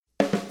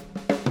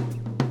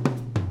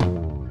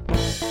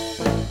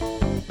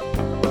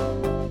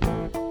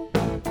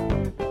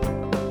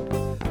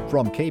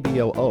From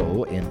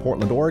KBOO in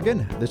Portland,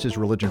 Oregon, this is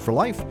Religion for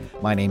Life.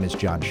 My name is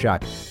John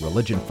Shuck.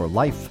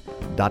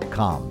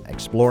 ReligionForLife.com,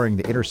 exploring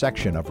the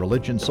intersection of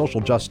religion,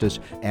 social justice,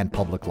 and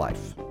public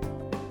life.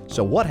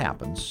 So what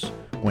happens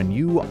when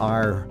you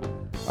are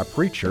a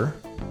preacher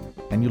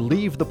and you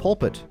leave the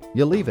pulpit?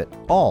 You leave it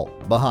all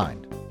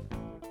behind.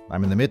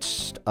 I'm in the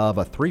midst of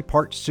a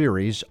 3-part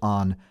series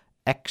on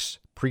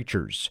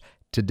ex-preachers.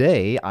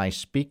 Today, I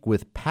speak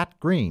with Pat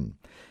Green.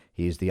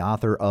 He's the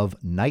author of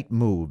Night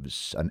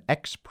Moves, an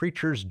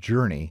ex-preacher's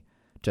journey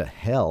to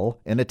hell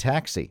in a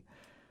taxi.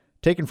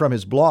 Taken from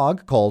his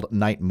blog called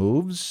Night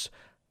Moves,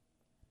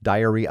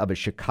 Diary of a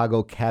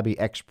Chicago Cabbie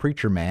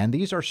Ex-Preacher Man,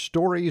 these are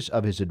stories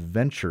of his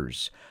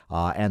adventures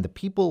and the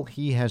people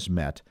he has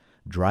met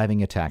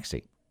driving a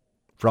taxi.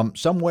 From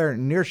somewhere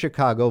near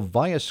Chicago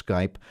via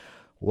Skype,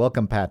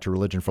 welcome, Pat, to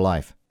Religion for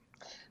Life.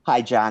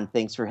 Hi, John.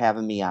 Thanks for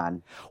having me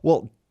on.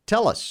 Well,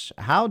 tell us,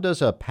 how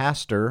does a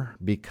pastor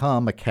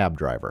become a cab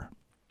driver?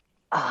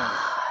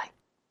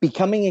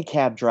 Becoming a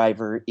cab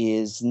driver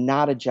is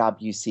not a job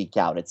you seek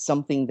out. It's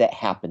something that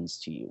happens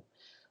to you.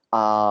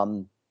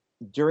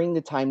 During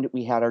the time that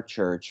we had our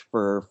church,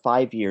 for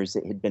 5 years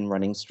it had been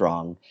running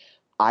strong,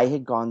 I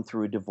had gone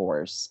through a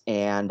divorce,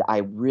 and I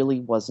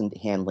really wasn't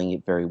handling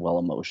it very well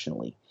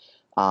emotionally.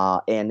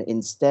 And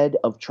instead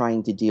of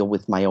trying to deal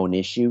with my own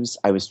issues,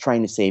 I was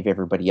trying to save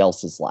everybody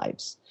else's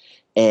lives.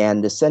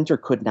 And the center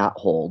could not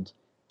hold.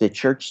 The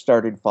church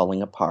started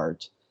falling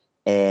apart.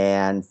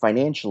 And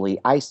financially,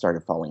 I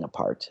started falling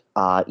apart.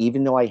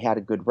 Even though I had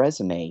a good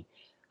resume,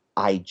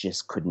 I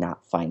just could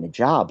not find a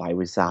job. I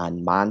was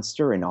on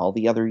Monster and all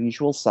the other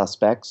usual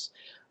suspects,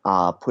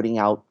 putting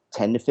out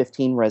 10 to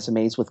 15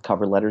 resumes with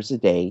cover letters a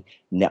day,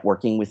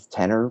 networking with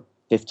 10 or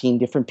 15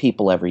 different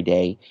people every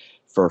day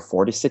for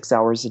 4 to 6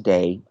 hours a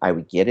day. I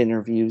would get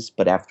interviews,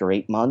 but after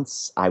 8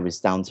 months, I was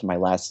down to my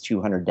last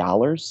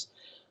 $200.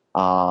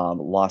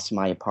 Lost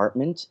my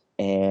apartment,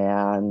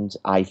 and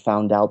I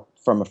found out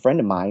from a friend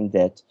of mine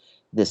that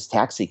this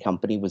taxi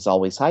company was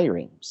always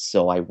hiring.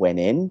 So I went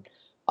in,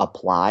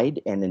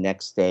 applied, and the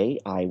next day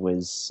I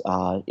was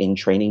in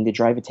training to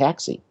drive a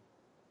taxi.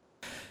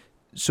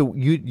 So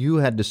you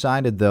had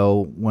decided,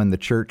 though, when the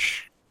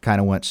church kind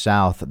of went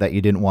south, that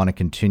you didn't want to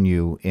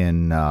continue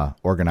in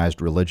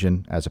organized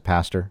religion as a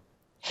pastor?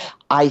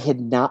 I had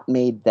not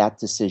made that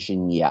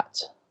decision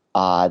yet.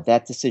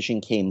 That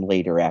decision came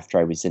later after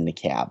I was in the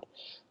cab.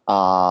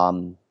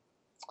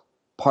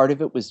 Part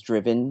of it was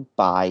driven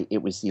by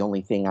it was the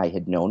only thing I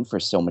had known for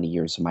so many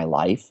years of my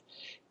life.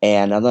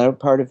 And another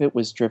part of it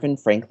was driven,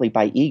 frankly,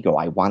 by ego.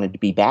 I wanted to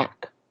be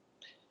back.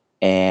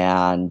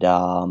 And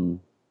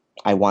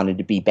I wanted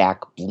to be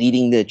back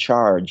leading the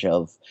charge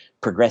of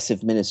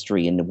progressive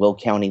ministry in the Will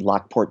County,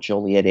 Lockport,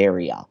 Joliet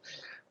area.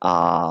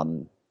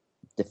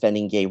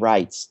 Defending gay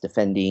rights,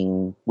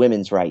 defending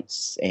women's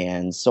rights,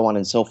 and so on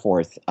and so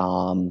forth.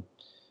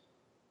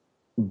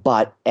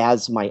 But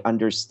as my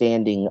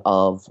understanding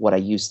of what I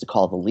used to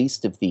call the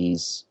least of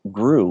these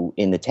grew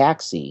in the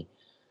taxi,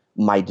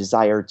 my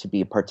desire to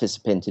be a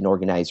participant in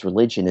organized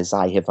religion, as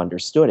I have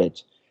understood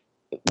it,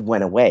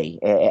 went away,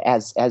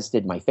 as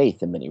did my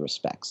faith in many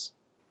respects.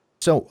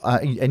 So,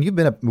 and you've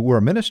been were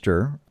a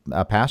minister,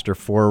 a pastor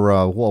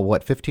for,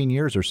 15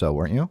 years or so,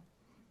 weren't you?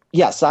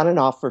 Yes, on and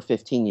off for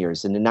 15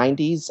 years. In the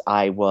 90s,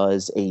 I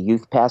was a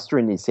youth pastor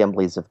in the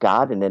Assemblies of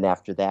God, and then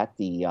after that,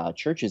 the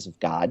Churches of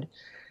God.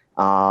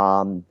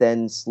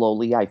 Then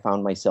slowly I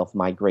found myself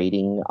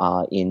migrating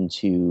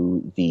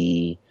into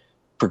the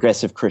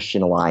Progressive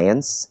Christian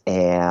Alliance,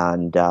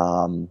 and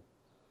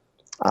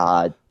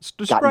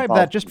describe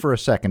that just for a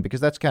second, because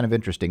that's kind of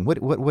interesting.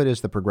 What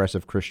is the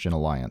Progressive Christian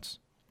Alliance?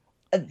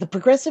 The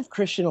Progressive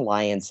Christian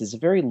Alliance is a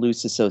very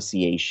loose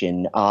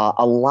association.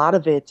 A lot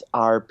of it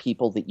are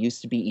people that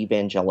used to be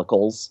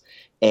evangelicals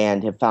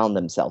and have found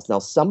themselves. Now,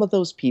 some of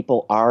those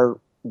people are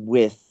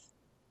with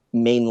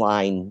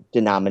mainline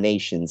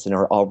denominations and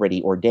are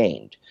already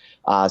ordained.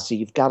 So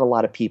you've got a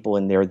lot of people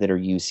in there that are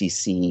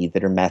UCC,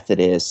 that are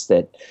Methodists,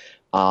 that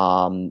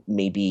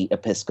may be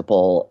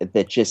Episcopal,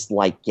 that just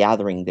like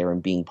gathering there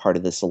and being part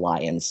of this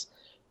alliance.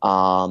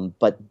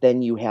 But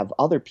then you have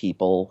other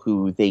people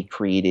who they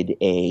created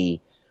a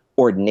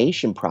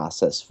ordination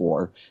process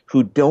for,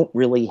 who don't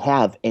really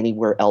have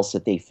anywhere else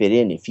that they fit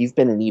in. If you've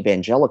been an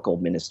evangelical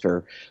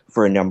minister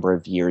for a number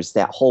of years,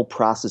 that whole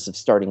process of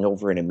starting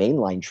over in a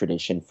mainline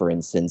tradition, for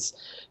instance,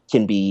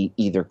 can be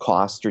either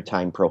cost or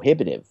time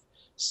prohibitive.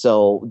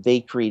 So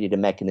they created a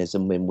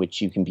mechanism in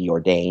which you can be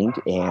ordained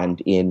and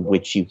in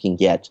which you can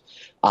get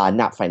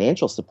not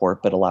financial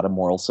support, but a lot of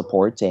moral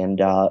support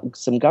and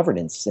some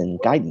governance and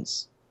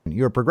guidance.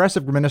 You're a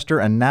progressive minister,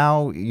 and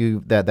now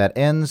that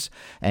ends,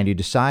 and you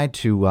decide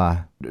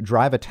to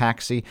drive a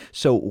taxi.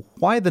 So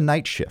why the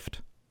night shift?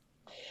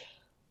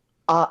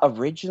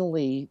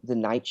 Originally, the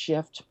night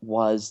shift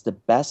was the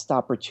best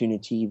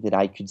opportunity that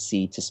I could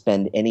see to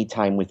spend any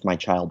time with my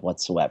child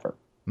whatsoever.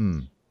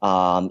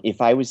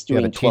 If I was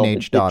doing 12,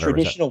 teenage daughter,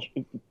 the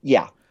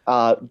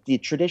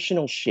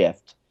traditional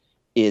shift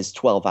is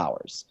 12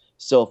 hours.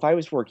 So if I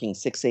was working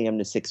 6 a.m.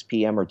 to 6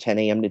 p.m. or 10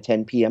 a.m. to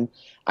 10 p.m.,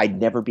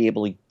 I'd never be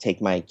able to take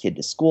my kid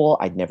to school.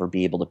 I'd never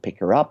be able to pick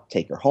her up,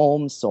 take her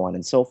home, so on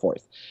and so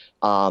forth.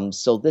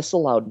 So this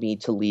allowed me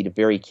to lead a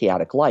very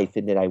chaotic life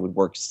in that I would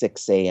work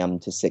 6 a.m.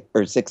 to 6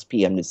 or 6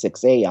 p.m. to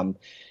 6 a.m.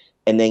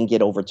 and then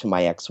get over to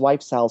my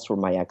ex-wife's house where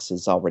my ex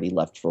has already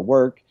left for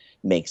work,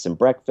 make some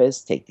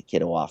breakfast, take the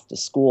kiddo off to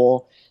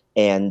school,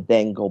 and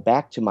then go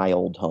back to my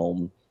old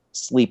home,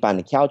 sleep on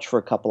the couch for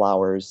a couple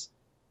hours,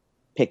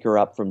 pick her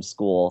up from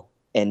school,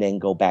 and then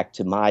go back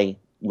to my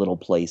little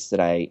place that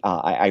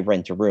I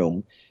rent a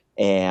room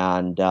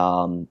and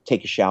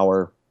take a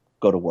shower,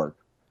 go to work.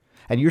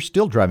 And you're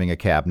still driving a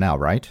cab now,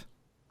 right?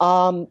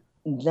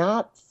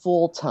 Not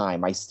full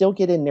time. I still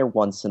get in there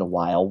once in a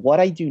while. What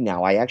I do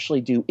now, I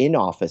actually do in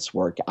office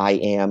work. I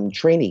am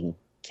training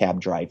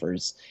cab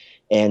drivers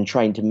and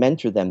trying to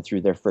mentor them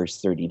through their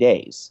first 30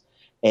 days.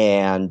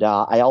 And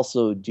I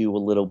also do a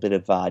little bit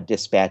of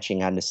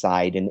dispatching on the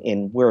side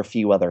and wear a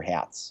few other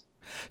hats.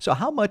 So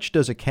how much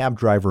does a cab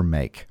driver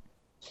make?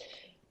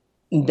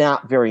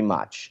 Not very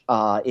much.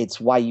 It's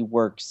why you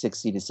work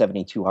 60 to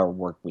 72-hour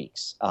work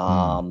weeks.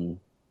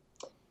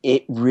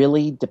 It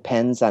really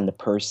depends on the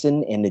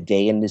person and the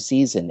day and the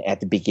season.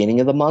 At the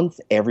beginning of the month,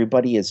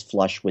 everybody is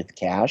flush with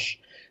cash.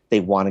 They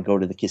want to go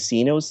to the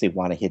casinos. They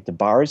want to hit the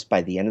bars.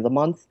 By the end of the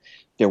month,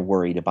 they're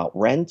worried about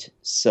rent.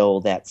 So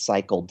that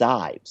cycle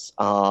dives.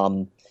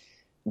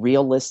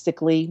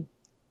 Realistically,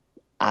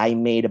 I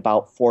made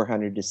about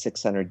 $400 to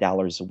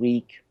 $600 a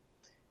week,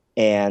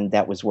 and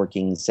that was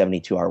working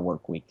 72-hour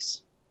work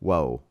weeks.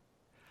 Whoa.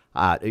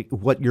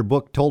 What your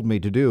book told me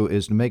to do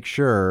is to make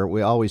sure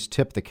we always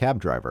tip the cab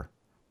driver.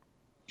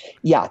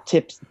 Yeah,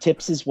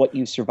 tips is what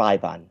you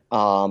survive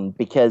on.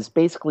 Because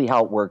basically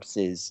how it works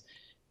is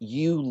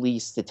you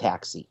lease the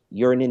taxi.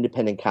 You're an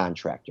independent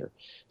contractor.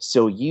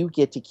 So you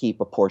get to keep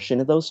a portion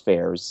of those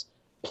fares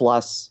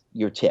plus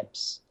your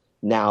tips.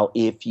 Now,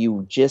 if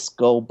you just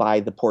go by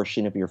the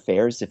portion of your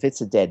fares, if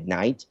it's a dead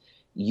night,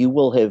 you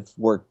will have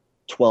worked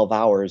 12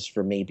 hours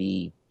for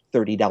maybe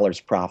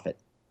 $30 profit.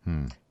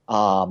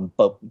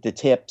 But the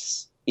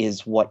tips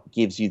is what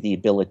gives you the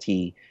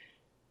ability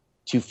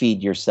to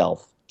feed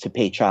yourself, to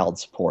pay child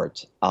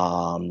support,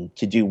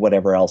 to do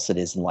whatever else it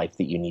is in life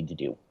that you need to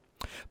do.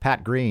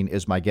 Pat Green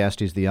is my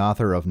guest. He's the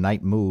author of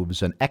Night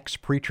Moves, an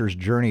ex-preacher's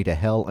journey to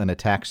hell in a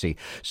taxi.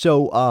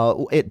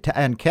 So,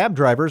 and cab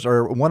drivers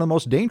are one of the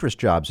most dangerous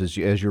jobs, as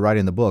you write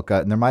in the book.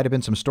 And there might have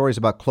been some stories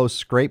about close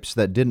scrapes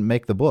that didn't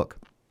make the book.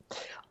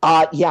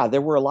 Yeah,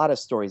 there were a lot of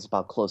stories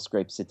about close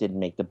scrapes that didn't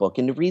make the book.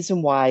 And the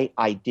reason why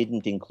I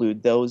didn't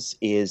include those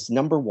is,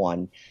 number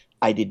one,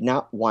 I did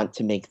not want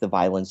to make the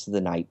violence of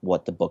the night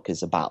what the book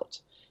is about.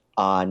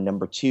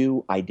 Number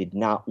two, I did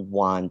not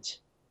want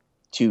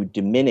to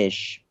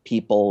diminish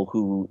people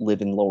who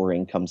live in lower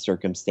income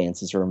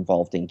circumstances or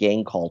involved in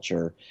gang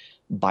culture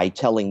by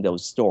telling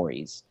those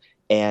stories.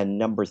 And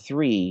number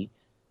three,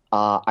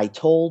 I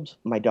told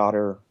my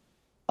daughter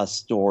a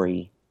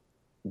story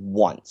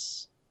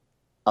once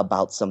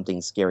about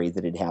something scary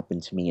that had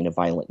happened to me in a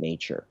violent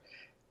nature.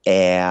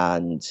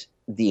 And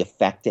the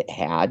effect it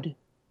had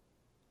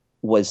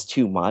was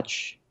too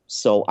much.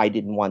 So I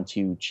didn't want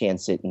to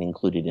chance it and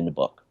include it in the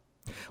book.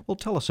 Well,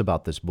 tell us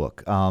about this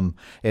book.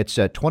 It's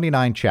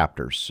 29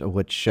 chapters,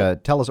 which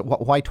tell us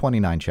why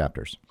 29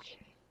 chapters?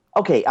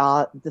 Okay,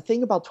 the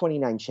thing about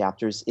 29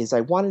 chapters is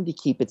I wanted to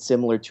keep it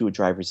similar to a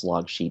driver's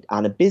log sheet.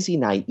 On a busy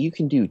night, you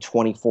can do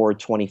 24,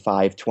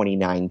 25,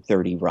 29,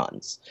 30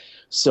 runs.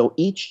 So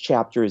each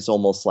chapter is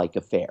almost like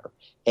a fair.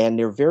 And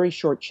they're very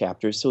short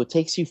chapters, so it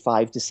takes you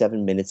 5 to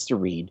 7 minutes to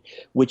read,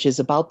 which is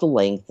about the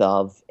length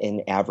of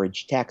an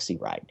average taxi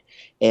ride.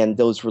 And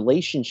those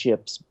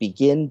relationships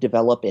begin,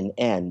 develop, and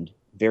end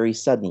very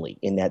suddenly.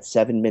 In that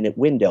 7-minute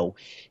window,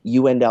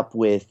 you end up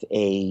with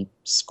a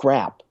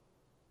scrap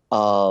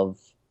of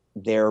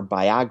their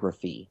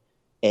biography.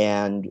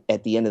 And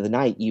at the end of the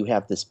night, you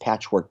have this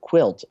patchwork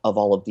quilt of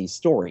all of these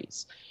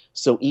stories.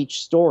 So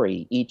each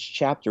story, each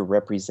chapter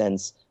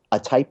represents a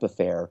type of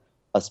fare,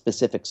 a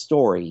specific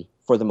story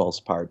for the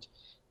most part.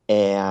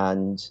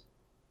 And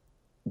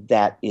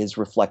that is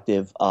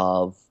reflective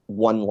of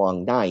one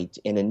long night.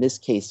 And in this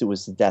case, it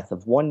was the death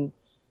of one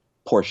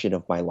portion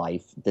of my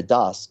life, the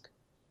dusk,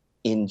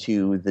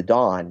 into the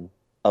dawn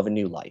of a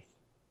new life.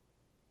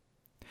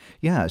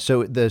 Yeah,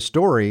 so the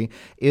story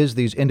is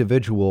these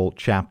individual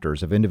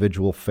chapters of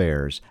individual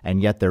fares,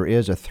 and yet there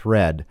is a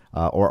thread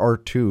or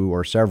two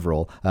or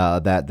several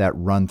that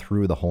run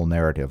through the whole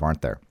narrative,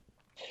 aren't there?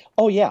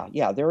 Oh yeah,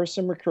 yeah. There are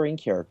some recurring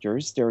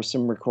characters. There's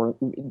some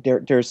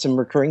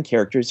recurring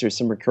characters. There's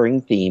some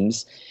recurring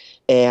themes,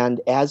 and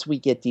as we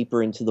get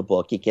deeper into the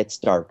book, it gets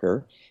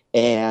darker,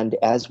 and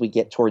as we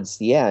get towards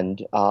the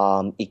end,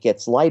 it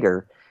gets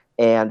lighter,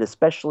 and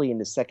especially in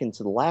the second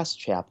to the last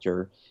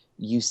chapter,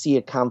 you see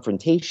a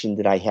confrontation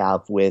that I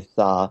have with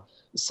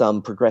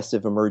some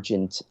progressive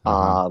emergent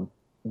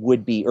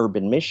would-be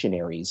urban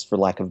missionaries, for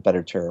lack of a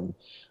better term,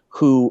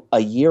 who a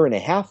year and a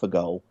half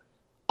ago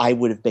I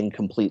would have been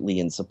completely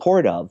in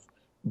support of,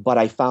 but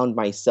I found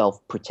myself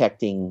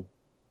protecting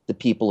the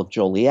people of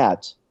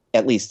Joliet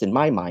at least in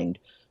my mind,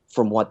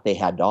 from what they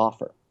had to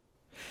offer.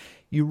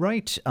 You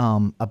write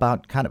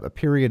about kind of a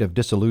period of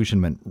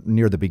disillusionment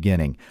near the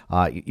beginning.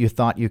 You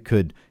thought you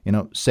could,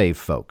 save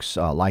folks,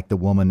 like the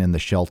woman in the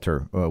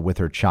shelter with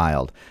her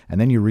child,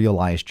 and then you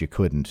realized you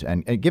couldn't.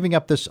 And giving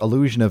up this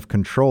illusion of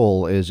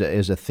control is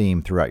a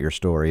theme throughout your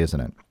story, isn't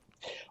it?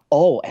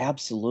 Oh,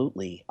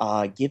 absolutely.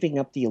 Giving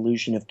up the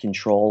illusion of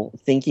control,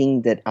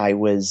 thinking that I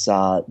was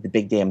the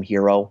big damn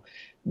hero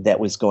that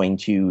was going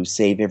to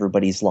save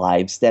everybody's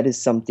lives, that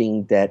is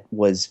something that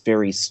was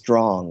very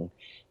strong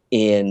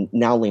in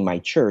not only my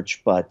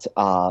church, but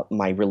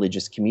my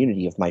religious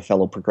community of my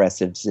fellow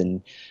progressives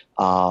and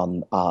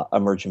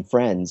emergent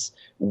friends.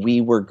 We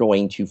were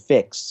going to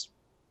fix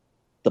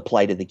the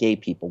plight of the gay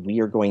people. We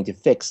are going to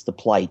fix the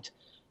plight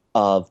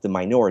of the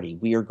minority.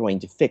 We are going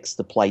to fix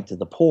the plight of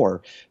the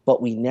poor,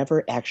 but we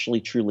never actually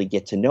truly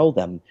get to know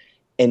them.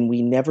 And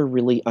we never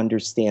really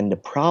understand the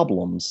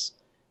problems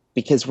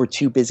because we're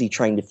too busy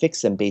trying to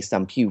fix them based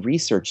on Pew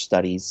Research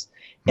studies.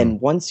 Hmm.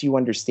 And once you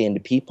understand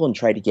the people and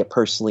try to get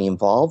personally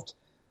involved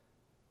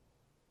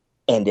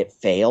and it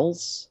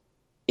fails,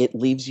 it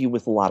leaves you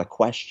with a lot of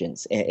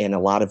questions and a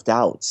lot of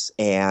doubts.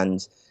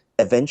 And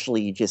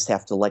eventually you just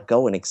have to let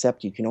go and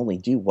accept you can only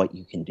do what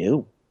you can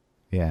do.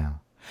 Yeah.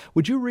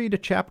 Would you read a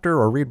chapter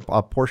or read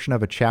a portion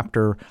of a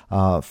chapter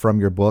from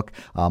your book?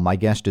 My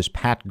guest is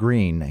Pat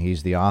Green.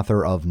 He's the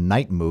author of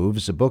Night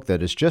Moves, a book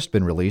that has just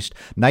been released,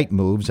 Night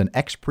Moves, An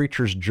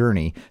Ex-Preacher's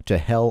Journey to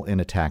Hell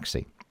in a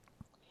Taxi.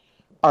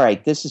 All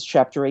right, this is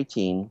chapter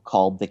 18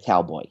 called The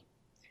Cowboy.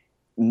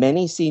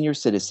 Many senior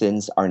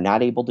citizens are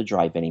not able to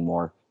drive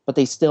anymore, but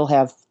they still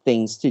have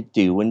things to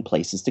do and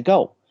places to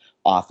go.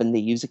 Often they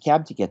use a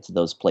cab to get to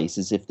those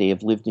places if they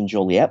have lived in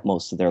Joliet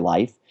most of their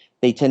life.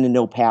 They tend to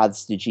know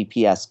paths the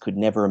GPS could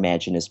never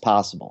imagine as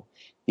possible.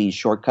 These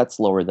shortcuts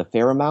lower the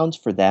fare amount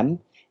for them,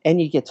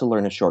 and you get to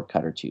learn a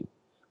shortcut or two.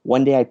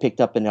 One day I picked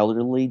up an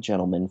elderly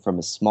gentleman from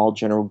a small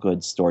general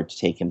goods store to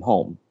take him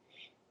home.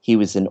 He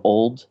was an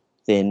old,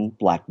 thin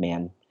black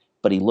man,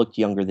 but he looked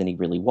younger than he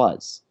really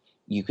was.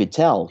 You could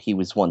tell he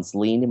was once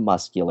lean and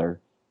muscular,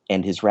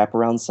 and his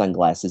wraparound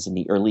sunglasses in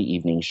the early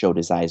evening showed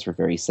his eyes were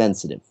very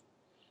sensitive.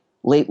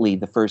 Lately,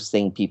 the first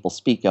thing people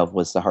speak of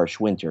was the harsh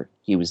winter.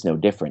 He was no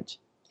different.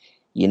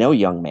 You know,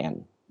 young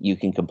man, you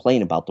can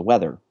complain about the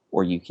weather,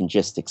 or you can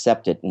just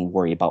accept it and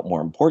worry about more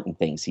important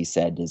things, he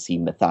said as he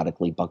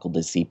methodically buckled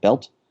his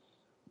seatbelt.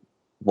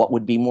 What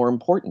would be more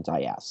important?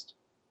 I asked.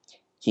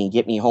 Can you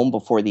get me home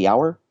before the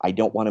hour? I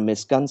don't want to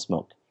miss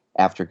Gunsmoke.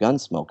 After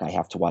Gunsmoke, I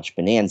have to watch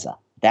Bonanza.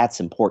 That's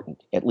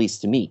important, at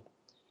least to me.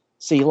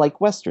 So you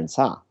like westerns,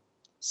 huh?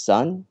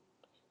 Son,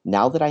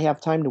 now that I have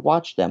time to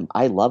watch them,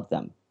 I love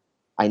them.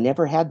 I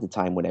never had the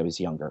time when I was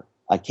younger.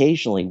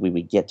 Occasionally, we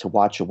would get to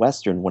watch a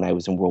western when I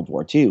was in World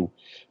War II,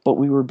 but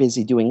we were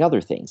busy doing other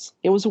things.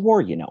 It was a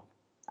war, you know.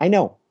 I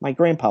know, my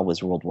grandpa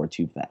was a World War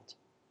II vet.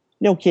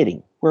 No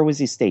kidding. Where was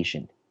he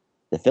stationed?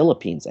 The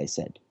Philippines, I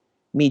said.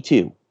 Me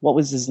too. What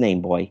was his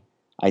name, boy?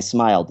 I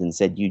smiled and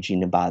said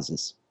Eugene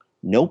Nabazis.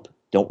 Nope,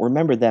 don't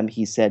remember them,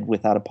 he said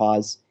without a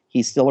pause.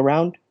 He's still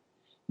around?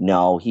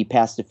 No, he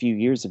passed a few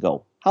years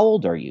ago. How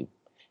old are you?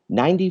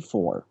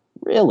 94.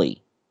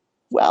 Really?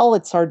 Well,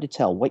 it's hard to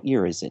tell. What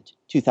year is it?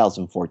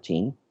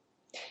 2014.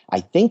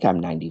 I think I'm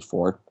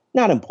 94.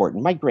 Not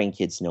important. My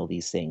grandkids know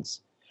these things.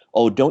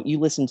 Oh, don't you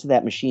listen to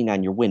that machine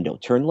on your window.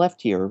 Turn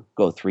left here,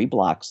 go 3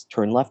 blocks,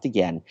 turn left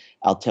again.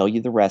 I'll tell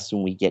you the rest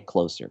when we get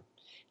closer.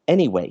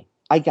 Anyway,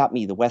 I got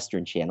me the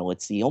Western Channel.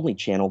 It's the only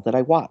channel that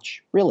I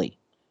watch. Really.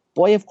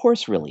 Boy, of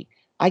course, really.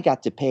 I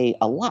got to pay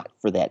a lot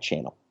for that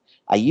channel.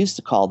 I used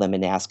to call them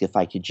and ask if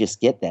I could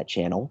just get that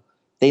channel.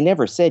 They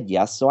never said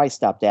yes, so I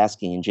stopped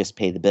asking and just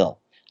pay the bill.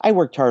 I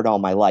worked hard all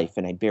my life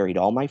and I buried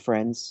all my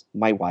friends,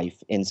 my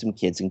wife, and some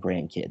kids and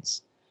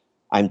grandkids.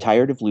 I'm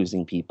tired of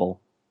losing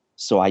people,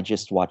 so I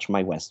just watch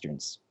my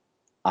westerns.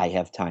 I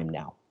have time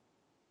now.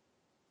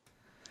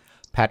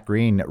 Pat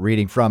Green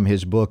reading from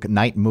his book,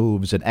 Night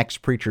Moves, An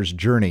Ex-Preacher's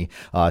Journey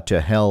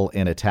to Hell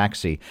in a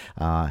Taxi.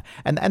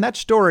 And that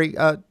story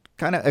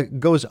kind of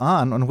goes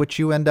on which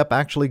you end up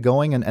actually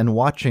going and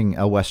watching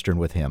a Western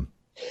with him.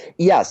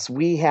 Yes,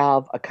 we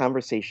have a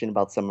conversation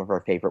about some of our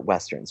favorite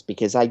westerns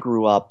because I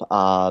grew up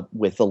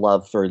with a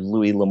love for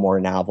Louis L'Amour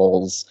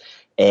novels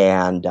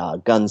and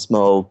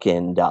Gunsmoke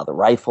and The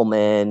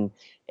Rifleman.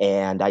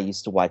 And I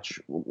used to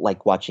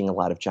like watching a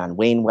lot of John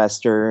Wayne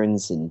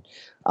westerns, and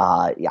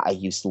yeah, I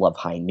used to love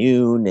High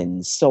Noon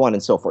and so on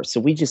and so forth. So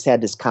we just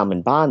had this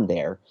common bond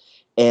there.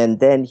 And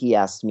then he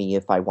asked me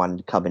if I wanted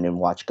to come in and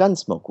watch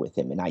Gunsmoke with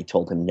him. And I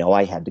told him no,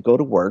 I had to go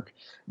to work.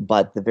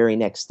 But the very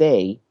next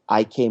day,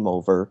 I came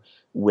over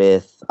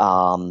with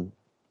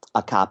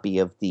a copy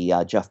of the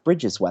Jeff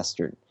Bridges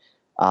Western.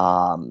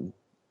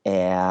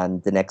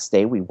 And the next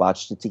day, we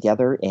watched it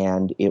together,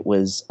 and it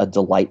was a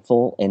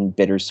delightful and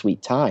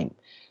bittersweet time.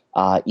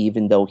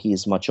 Even though he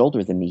is much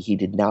older than me, he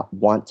did not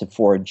want to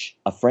forge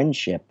a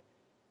friendship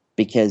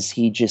because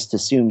he just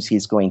assumes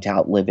he's going to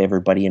outlive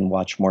everybody and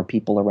watch more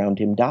people around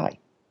him die.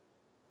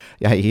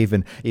 Yeah, he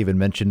even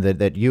mentioned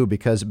that you,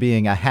 because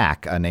being a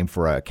hack, a name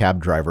for a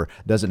cab driver,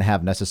 doesn't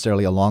have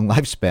necessarily a long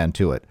lifespan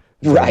to it.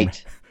 So,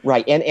 Right,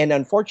 right, and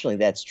unfortunately,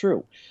 that's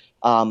true.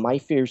 My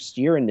first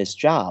year in this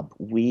job,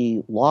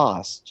 we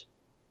lost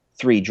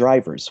three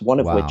drivers, one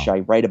of which wow. I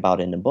write about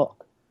in the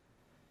book.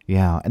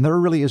 Yeah, and there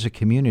really is a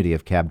community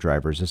of cab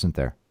drivers, isn't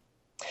there?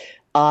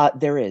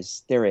 There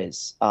is.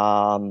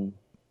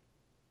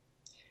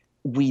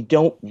 We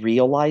don't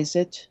realize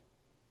it,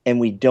 and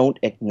we don't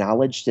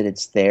acknowledge that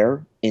it's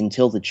there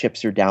until the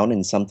chips are down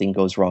and something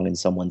goes wrong in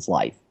someone's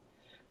life.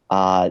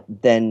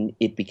 Then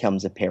it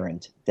becomes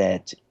apparent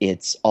that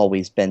it's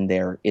always been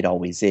there, it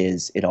always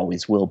is, it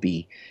always will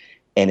be,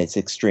 and it's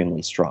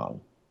extremely strong.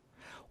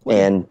 What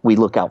have, And we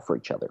look out for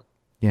each other.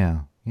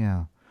 yeah,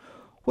 yeah.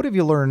 What have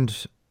you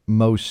learned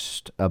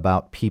most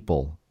about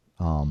people,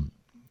 um,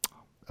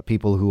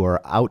 people who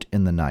are out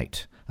in the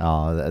night,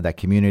 that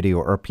community,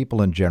 or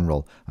people in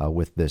general,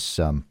 with this,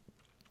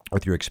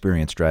 with your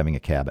experience driving a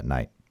cab at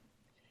night?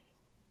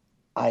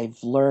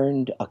 I've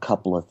learned a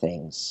couple of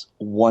things.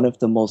 One of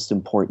the most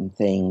important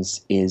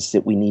things is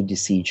that we need to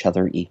see each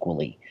other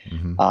equally.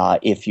 Hmm.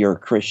 If you're a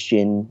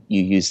Christian,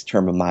 you use the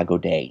term Imago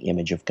Dei,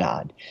 image of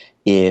God.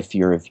 If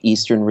you're of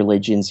Eastern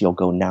religions, you'll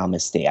go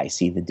Namaste, I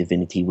see the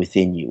divinity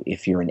within you.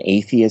 If you're an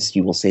atheist,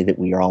 you will say that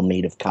we are all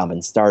made of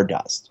common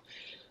stardust.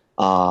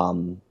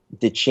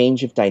 The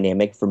change of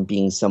dynamic from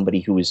being somebody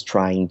who is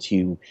trying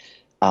to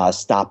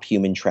stop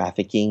human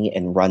trafficking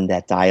and run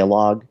that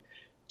dialogue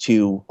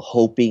to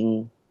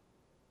hoping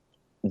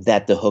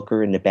that the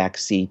hooker in the back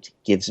seat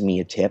gives me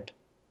a tip,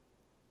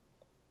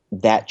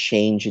 that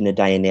change in the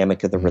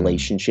dynamic of the Mm.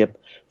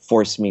 relationship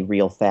forced me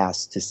real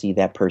fast to see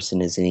that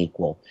person as an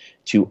equal,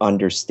 to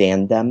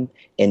understand them.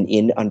 And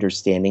in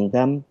understanding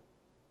them,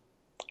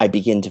 I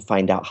begin to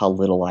find out how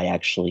little I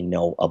actually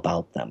know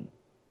about them.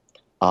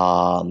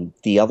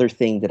 The other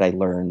thing that I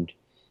learned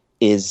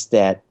is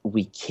that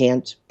we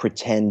can't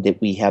pretend that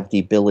we have the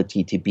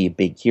ability to be a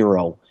big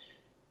hero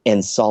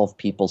and solve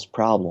people's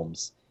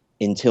problems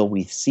until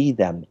we see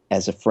them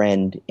as a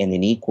friend and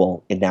an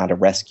equal and not a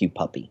rescue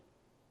puppy.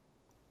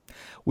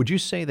 Would you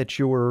say that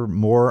you were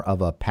more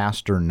of a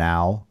pastor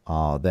now,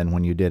 than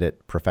when you did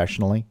it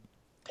professionally?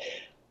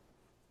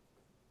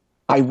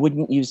 I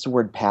wouldn't use the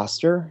word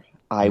pastor.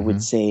 I would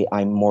Hmm. say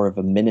I'm more of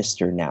a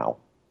minister now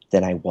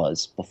than I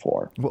was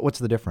before. What's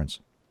the difference?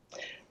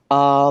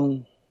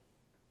 Um,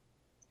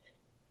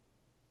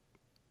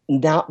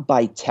 Not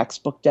by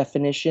textbook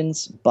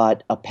definitions,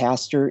 but a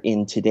pastor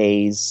in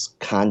today's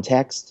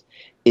context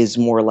is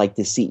more like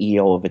the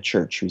CEO of a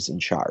church who's in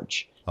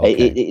charge.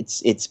 Okay.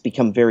 It's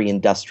become very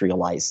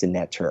industrialized in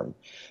that term.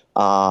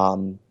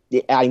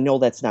 I know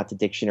that's not the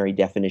dictionary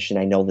definition.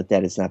 I know that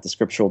that is not the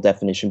scriptural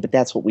definition, but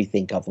that's what we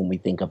think of when we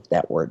think of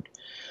that word.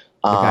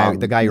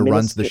 The guy who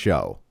runs the Minister,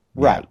 show.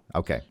 Yeah. right?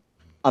 Okay.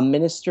 A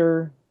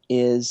minister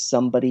is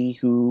somebody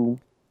who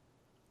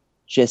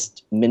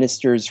just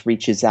ministers,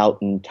 reaches out,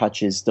 and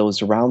touches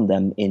those around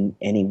them in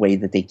any way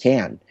that they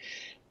can.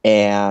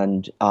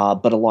 And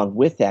but along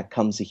with that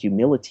comes a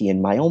humility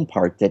in my own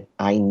part that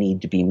I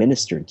need to be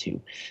ministered to.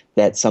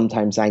 That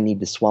sometimes I need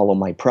to swallow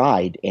my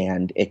pride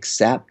and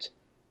accept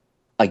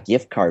a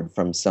gift card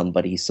from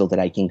somebody so that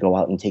I can go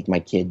out and take my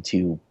kid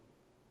to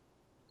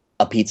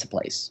a pizza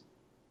place.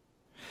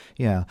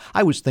 Yeah,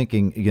 I was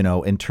thinking,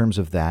 in terms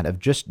of that, of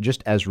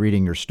just as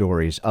reading your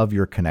stories of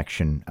your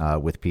connection,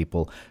 with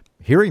people,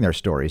 hearing their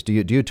stories. Do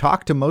you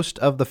talk to most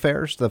of the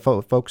fares, the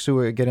folks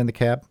who get in the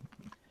cab?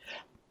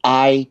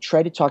 I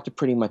try to talk to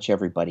pretty much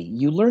everybody.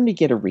 You learn to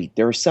get a read.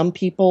 There are some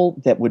people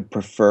that would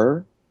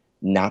prefer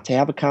not to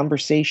have a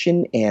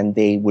conversation and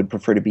they would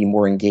prefer to be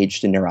more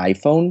engaged in their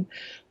iPhone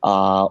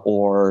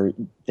or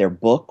their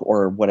book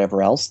or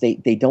whatever else. They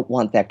don't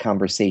want that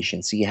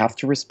conversation. So you have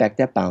to respect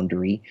that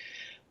boundary.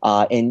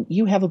 And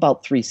you have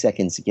about 3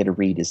 seconds to get a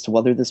read as to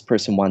whether this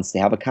person wants to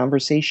have a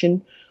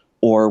conversation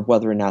or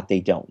whether or not they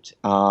don't.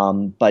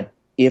 But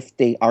if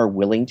they are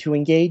willing to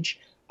engage,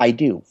 I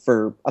do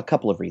for a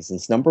couple of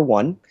reasons. Number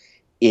one,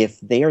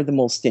 if they are the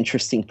most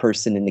interesting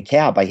person in the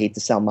cab, I hate to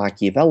sound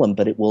Machiavellian,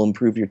 but it will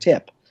improve your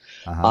tip.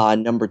 Uh huh.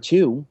 Number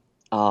two,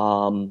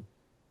 um,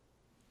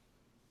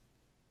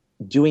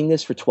 doing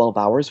this for 12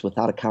 hours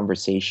without a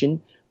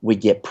conversation would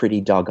get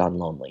pretty doggone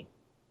lonely.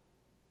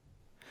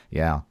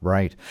 Yeah,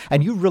 right.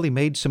 And you really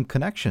made some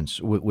connections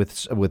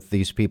with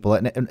these people.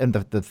 And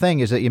the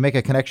thing is that you make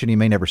a connection, you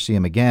may never see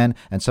them again,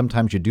 and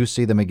sometimes you do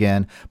see them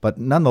again. But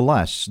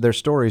nonetheless, their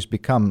stories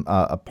become,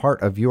 a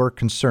part of your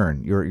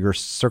concern, your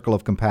circle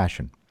of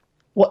compassion.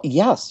 Well,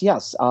 yes,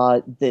 yes.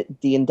 The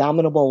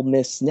indomitable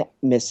Miss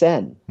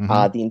N, Hmm.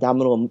 the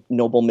indomitable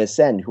noble Miss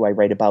N, who I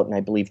write about in I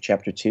believe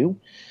chapter two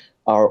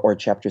or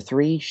chapter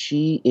three.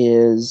 She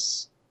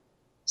is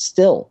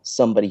still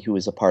somebody who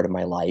is a part of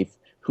my life,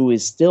 who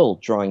is still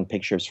drawing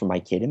pictures for my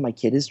kid, and my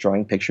kid is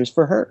drawing pictures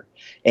for her,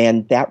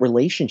 and that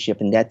relationship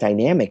and that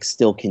dynamic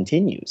still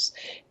continues.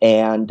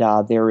 And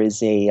there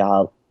is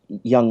a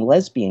young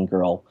lesbian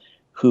girl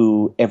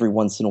who every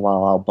once in a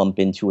while I'll bump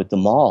into at the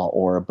mall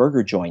or a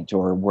burger joint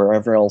or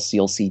wherever else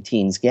you'll see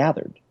teens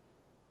gathered.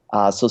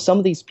 So some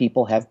of these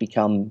people have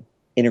become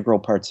integral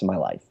parts of my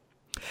life.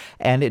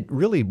 And it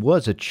really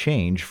was a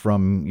change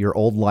from your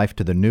old life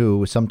to the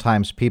new.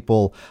 Sometimes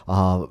people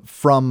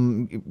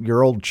from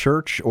your old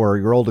church or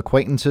your old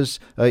acquaintances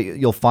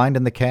you'll find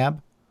in the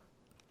cab.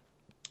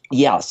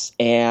 Yes,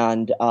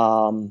 and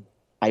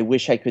I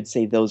wish I could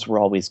say those were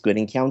always good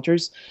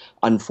encounters.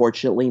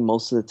 Unfortunately,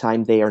 most of the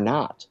time they are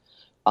not.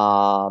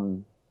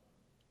 Um,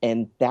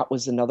 and that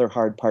was another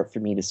hard part for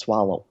me to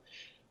swallow.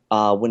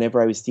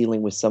 Whenever I was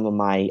dealing with some of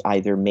my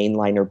either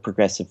mainline or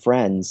progressive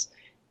friends,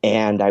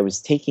 and I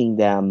was taking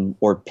them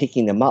or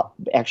picking them up,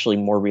 actually,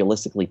 more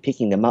realistically,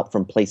 picking them up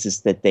from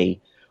places that they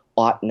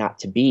ought not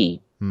to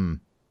be. Hmm.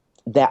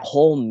 That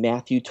whole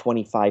Matthew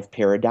 25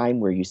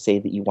 paradigm where you say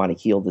that you want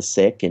to heal the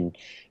sick and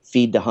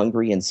feed the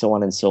hungry and so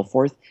on and so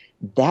forth,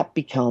 that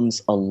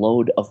becomes a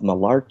load of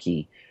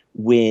malarkey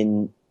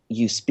when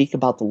you speak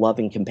about the love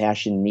and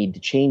compassion need to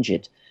change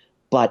it.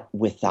 But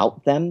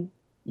without them,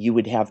 you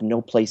would have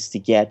no place to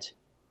get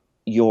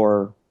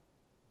your,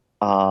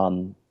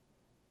 um,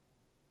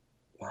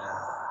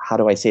 how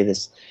do I say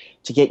this?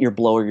 To get your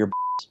blow or your,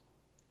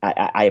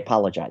 I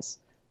apologize.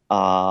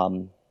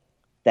 Um,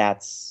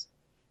 that's,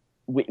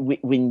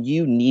 when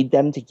you need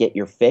them to get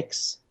your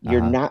fix,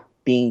 you're Uh-huh. not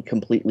being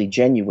completely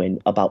genuine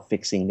about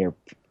fixing their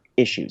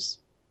issues.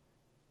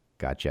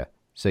 Gotcha.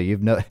 So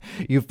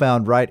you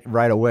found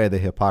right away the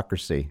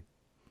hypocrisy.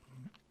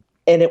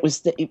 And it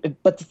was,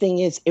 but the thing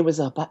is, it was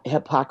a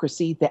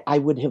hypocrisy that I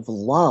would have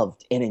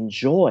loved and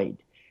enjoyed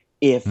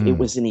if it Hmm.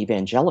 was an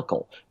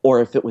evangelical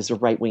or if it was a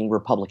right wing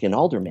Republican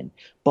alderman.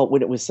 But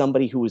when it was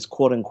somebody who was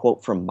quote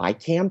unquote from my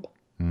camp,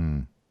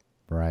 Hmm.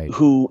 Right.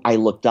 who I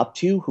looked up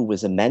to, who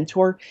was a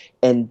mentor,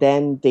 and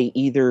then they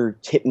either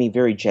tip me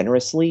very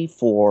generously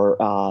for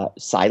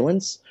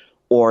silence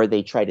or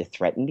they try to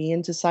threaten me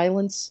into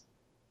silence,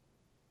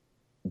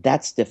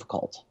 that's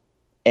difficult.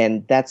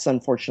 And that's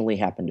unfortunately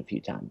happened a few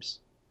times.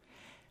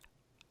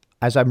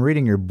 As I'm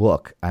reading your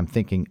book, I'm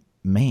thinking,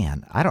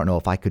 man, I don't know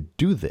if I could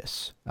do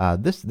this.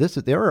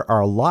 There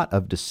are a lot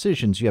of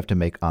decisions you have to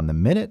make on the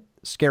minute,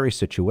 scary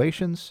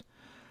situations.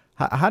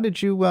 How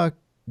did you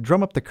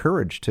drum up the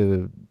courage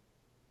to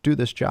do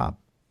this job?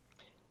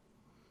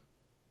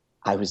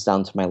 I was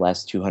down to my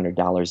last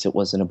 $200. It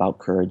wasn't about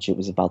courage, it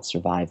was about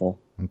survival.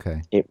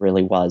 Okay. It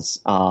really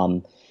was.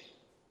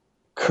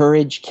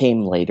 Courage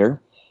came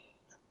later.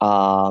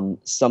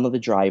 Some of the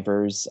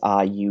drivers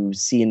you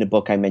see in the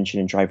book, I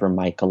mentioned in Driver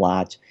Mike a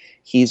lot.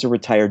 He's a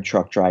retired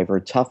truck driver,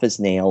 tough as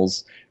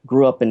nails,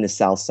 grew up in the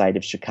south side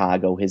of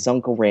Chicago. His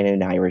uncle ran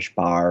an Irish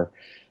bar.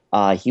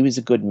 He was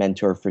a good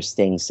mentor for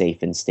staying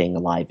safe and staying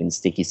alive in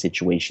sticky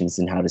situations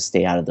and how to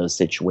stay out of those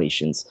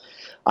situations.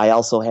 I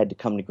also had to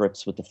come to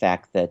grips with the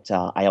fact that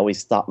I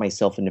always thought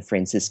myself in the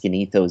Franciscan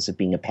ethos of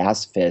being a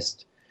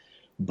pacifist,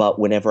 but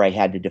whenever I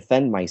had to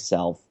defend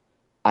myself,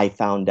 I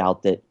found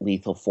out that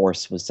lethal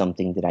force was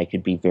something that I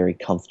could be very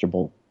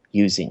comfortable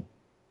using.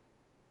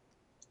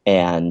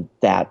 And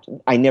that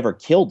I never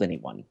killed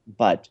anyone,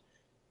 but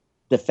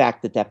the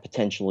fact that that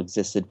potential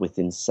existed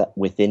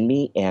within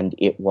me and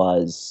it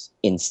was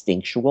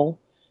instinctual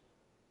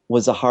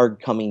was a hard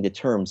coming to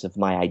terms of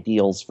my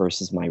ideals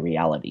versus my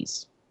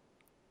realities.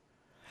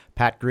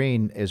 Pat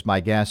Green is my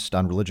guest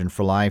on Religion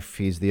for Life.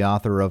 He's the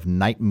author of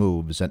Night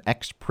Moves, an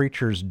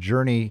ex-preacher's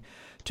journey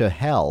to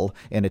hell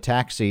in a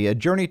taxi. A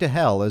journey to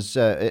hell is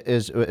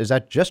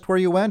that just where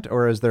you went,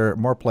 or is there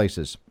more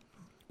places?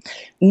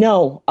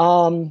 No,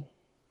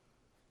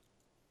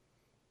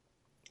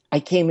 I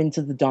came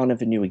into the dawn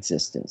of a new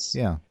existence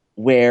Yeah.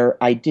 where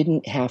I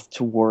didn't have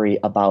to worry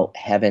about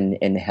heaven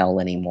and hell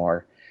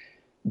anymore.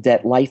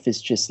 That life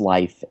is just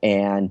life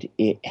and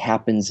it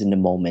happens in the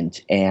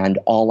moment, and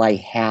all I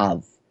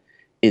have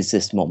is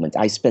this moment.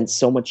 I spent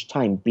so much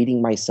time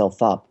beating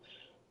myself up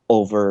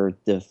over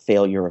the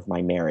failure of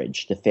my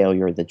marriage, the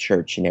failure of the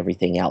church, and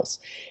everything else.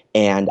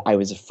 And I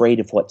was afraid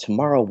of what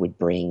tomorrow would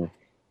bring,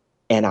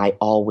 and I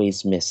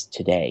always missed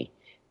today.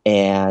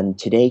 And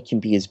today can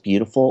be as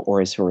beautiful or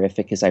as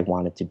horrific as I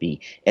want it to be.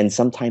 And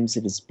sometimes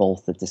it is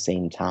both at the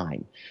same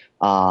time.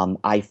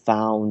 I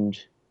found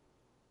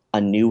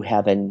a new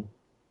heaven,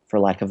 for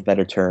lack of a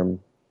better term,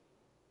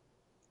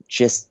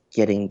 just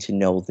getting to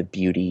know the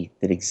beauty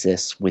that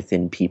exists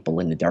within people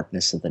in the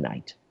darkness of the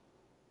night.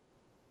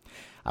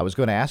 I was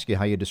going to ask you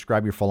how you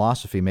describe your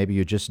philosophy. Maybe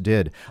you just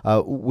did.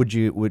 Would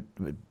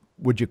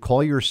you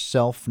call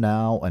yourself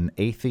now an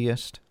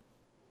atheist?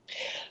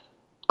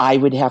 I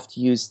would have to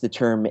use the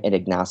term an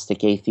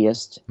agnostic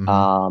atheist.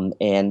 Hmm.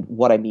 And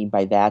what I mean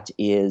by that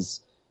is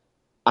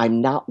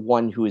I'm not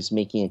one who is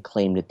making a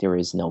claim that there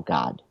is no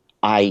God.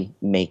 I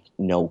make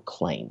no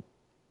claim.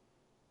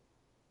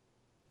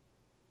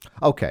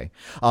 Okay,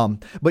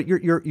 but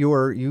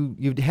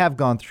you have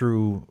gone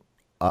through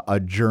a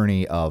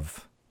journey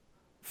of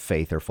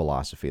faith or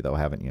philosophy, though,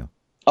 haven't you?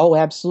 Oh,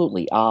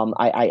 absolutely.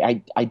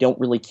 I don't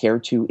really care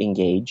to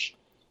engage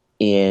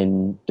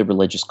in the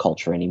religious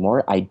culture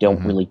anymore. I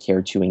don't Hmm. really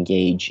care to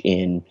engage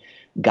in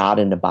God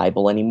and the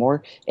Bible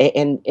anymore.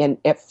 And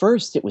at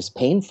first, it was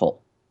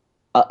painful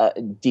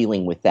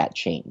dealing with that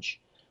change.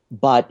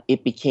 but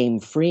it became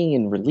freeing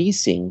and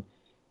releasing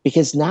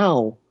because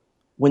now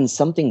when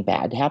something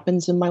bad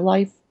happens in my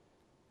life,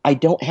 I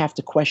don't have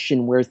to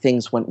question where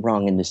things went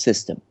wrong in the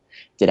system.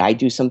 Did I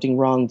do something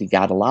wrong? Did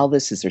God allow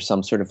this? Is there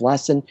some sort of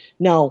lesson?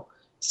 No.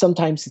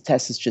 Sometimes the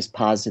test is just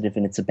positive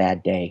and it's a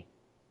bad day.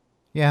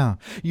 Yeah.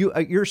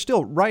 You're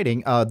still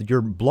writing.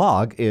 Your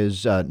blog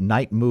is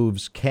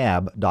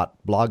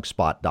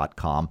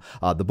nightmovescab.blogspot.com.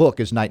 The book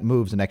is Night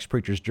Moves, An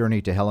Ex-Preacher's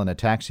Journey to Hell in a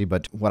Taxi.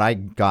 But what I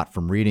got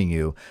from reading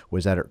you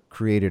was that it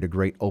created a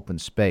great open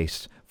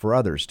space for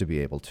others to be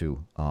able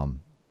to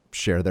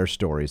share their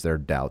stories, their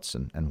doubts,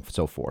 and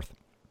so forth.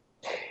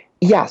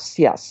 Yes,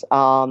 yes.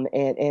 And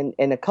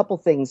a couple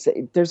things.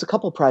 There's a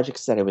couple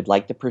projects that I would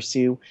like to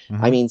pursue. I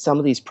Mm-hmm. mean, some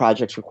of these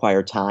projects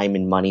require time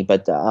and money,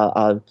 but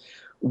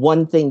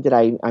one thing that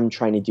I'm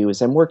trying to do is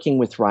I'm working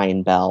with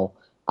Ryan Bell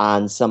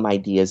on some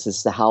ideas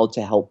as to how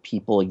to help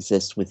people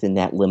exist within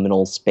that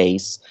liminal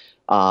space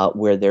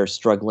where they're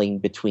struggling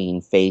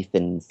between faith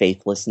and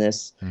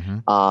faithlessness,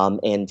 Mm-hmm.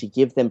 and to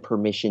give them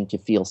permission to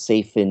feel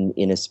safe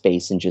in a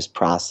space and just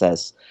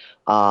process.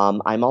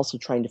 I'm also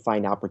trying to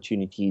find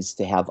opportunities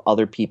to have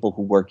other people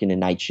who work in a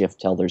night shift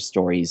tell their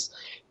stories.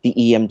 The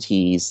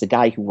EMTs, the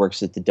guy who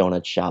works at the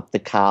donut shop, the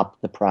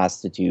cop, the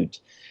prostitute.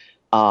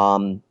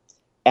 Um,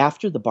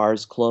 After the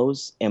bars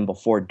close and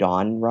before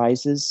dawn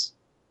rises,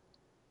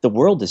 the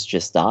world is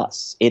just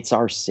us. It's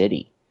our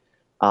city.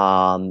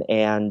 And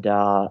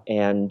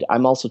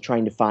I'm also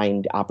trying to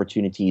find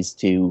opportunities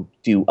to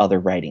do other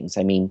writings.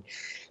 I mean,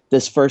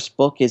 this first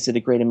book, is it a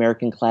great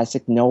American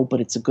classic? No, but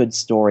it's a good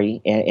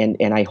story,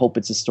 and I hope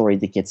it's a story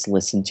that gets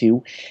listened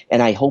to,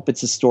 and I hope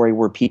it's a story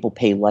where people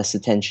pay less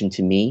attention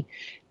to me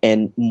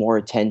and more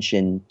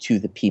attention to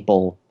the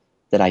people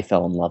that I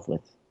fell in love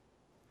with.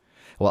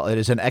 Well, it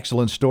is an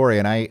excellent story,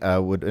 and I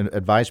would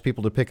advise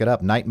people to pick it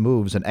up. Night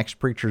Moves, An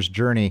Ex-Preacher's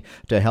Journey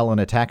to Hell in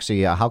a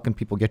Taxi. How can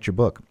people get your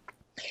book?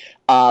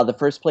 The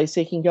first place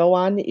they can go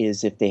on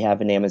is if they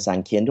have an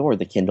Amazon Kindle or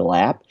the Kindle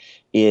app,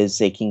 is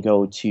they can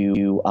go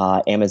to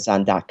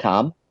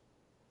Amazon.com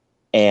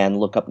and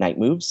look up Night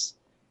Moves,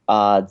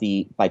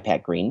 the by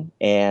Pat Green.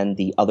 And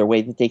the other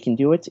way that they can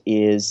do it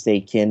is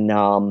they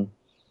can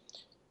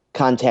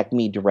contact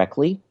me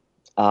directly.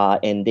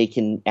 And they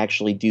can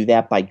actually do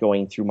that by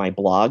going through my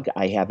blog.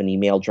 I have an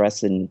email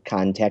address and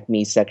contact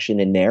me section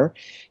in there,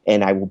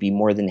 and I will be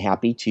more than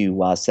happy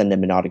to send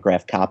them an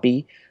autographed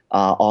copy.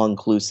 All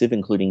inclusive,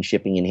 including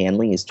shipping and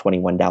handling, is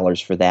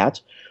 $21 for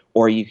that.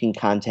 Or you can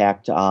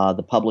contact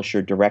the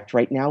publisher direct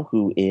right now,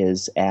 who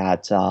is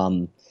at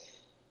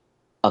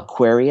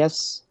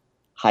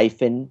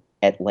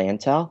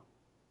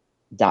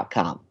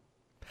Aquarius-Atlanta.com.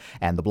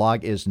 And the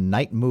blog is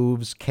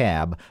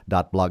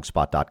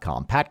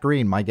nightmovescab.blogspot.com. Pat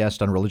Green, my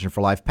guest on Religion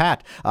for Life.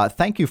 Pat,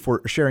 thank you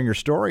for sharing your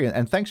story,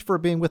 and thanks for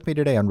being with me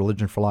today on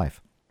Religion for Life.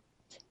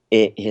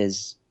 It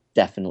has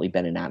definitely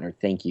been an honor.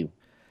 Thank you.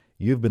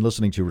 You've been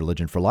listening to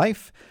Religion for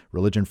Life,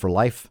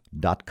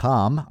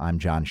 religionforlife.com. I'm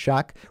John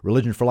Shuck.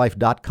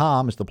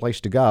 Religionforlife.com is the place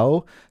to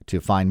go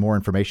to find more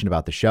information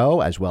about the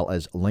show, as well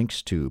as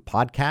links to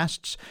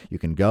podcasts. You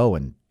can go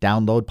and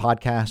download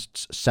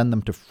podcasts, send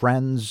them to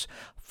friends.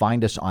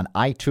 Find us on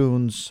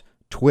iTunes,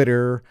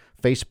 Twitter,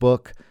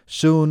 Facebook,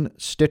 soon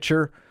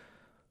Stitcher.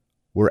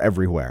 We're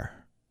everywhere.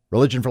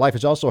 Religion for Life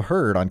is also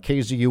heard on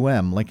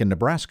KZUM, Lincoln,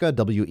 Nebraska,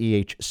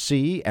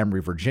 WEHC,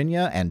 Emory,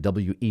 Virginia, and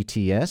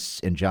WETS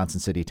in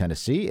Johnson City,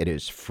 Tennessee. It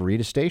is free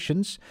to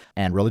stations,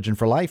 and Religion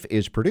for Life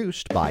is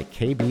produced by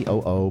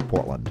KBOO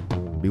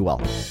Portland. Be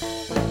well.